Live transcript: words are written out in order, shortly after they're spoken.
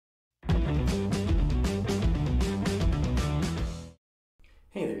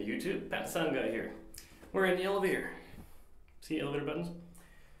Hey there YouTube, Pat the Sound Guy here. We're in the elevator. See elevator buttons?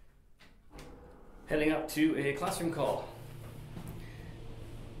 Heading up to a classroom call.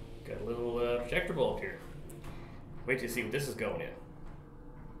 Got a little projector bulb here. Wait to see what this is going in.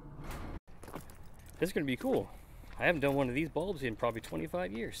 This is going to be cool. I haven't done one of these bulbs in probably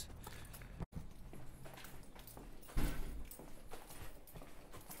 25 years.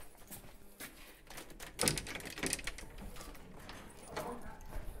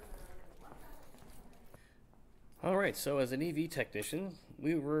 Alright, so as an EV technician,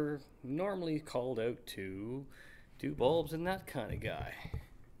 we were normally called out to do bulbs and that kind of guy.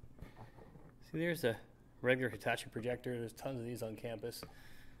 See, there's a regular Hitachi projector. There's tons of these on campus.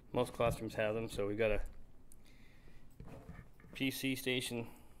 Most classrooms have them, so we've got a PC station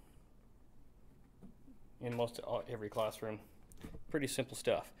in every classroom. Pretty simple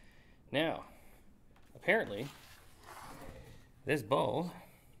stuff. Now, apparently, this bulb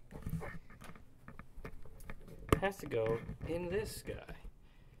has to go in this guy.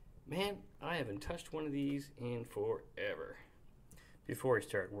 Man, I haven't touched one of these in forever. Before I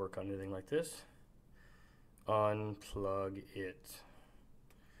start work on anything like this, unplug it.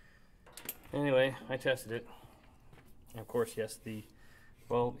 Anyway, I tested it. Of course, yes, the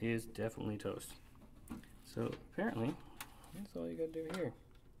bulb is definitely toast. So apparently, that's all you gotta do here.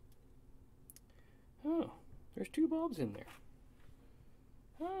 Oh, there's two bulbs in there.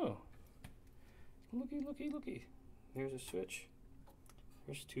 Oh. Looky, looky, looky. Here's a switch.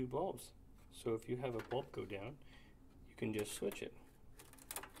 There's two bulbs. So if you have a bulb go down, you can just switch it.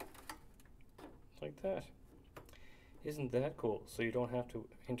 Like that. Isn't that cool? So you don't have to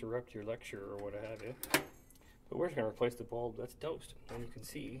interrupt your lecture or what have you. But we're just going to replace the bulb that's toast. And you can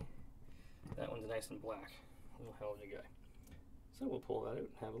see that one's nice and black. Little hell of a guy. So we'll pull that out and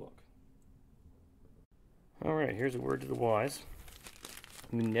have a look. Alright, here's a word to the wise.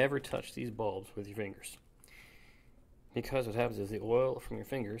 You never touch these bulbs with your fingers. Because what happens is the oil from your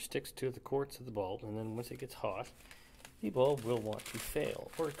fingers sticks to the quartz of the bulb, and then once it gets hot, the bulb will want to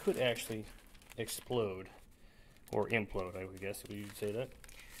fail. Or it could actually explode. Or implode, I would guess, if you'd say that.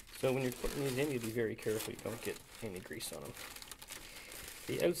 So when you're putting these in, you be very careful you don't get any grease on them.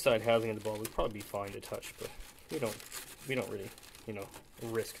 The outside housing of the bulb would probably be fine to touch, but we don't really,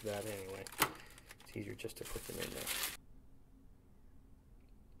 risk that anyway. It's easier just to put them in there.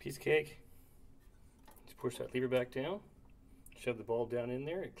 Piece of cake. Just push that lever back down, shove the bulb down in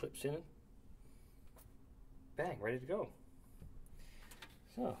there, it clips in it. Bang, ready to go.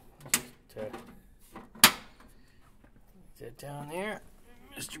 So, just get down there,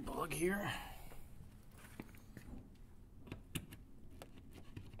 Mr. Bug here.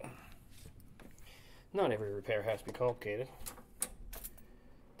 Not every repair has to be complicated.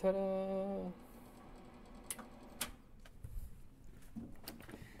 Ta-da!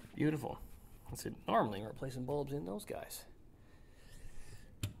 Beautiful. That's it. Normally we're replacing bulbs in those guys.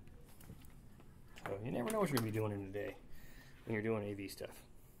 So you never know what you're going to be doing in a day when you're doing AV stuff.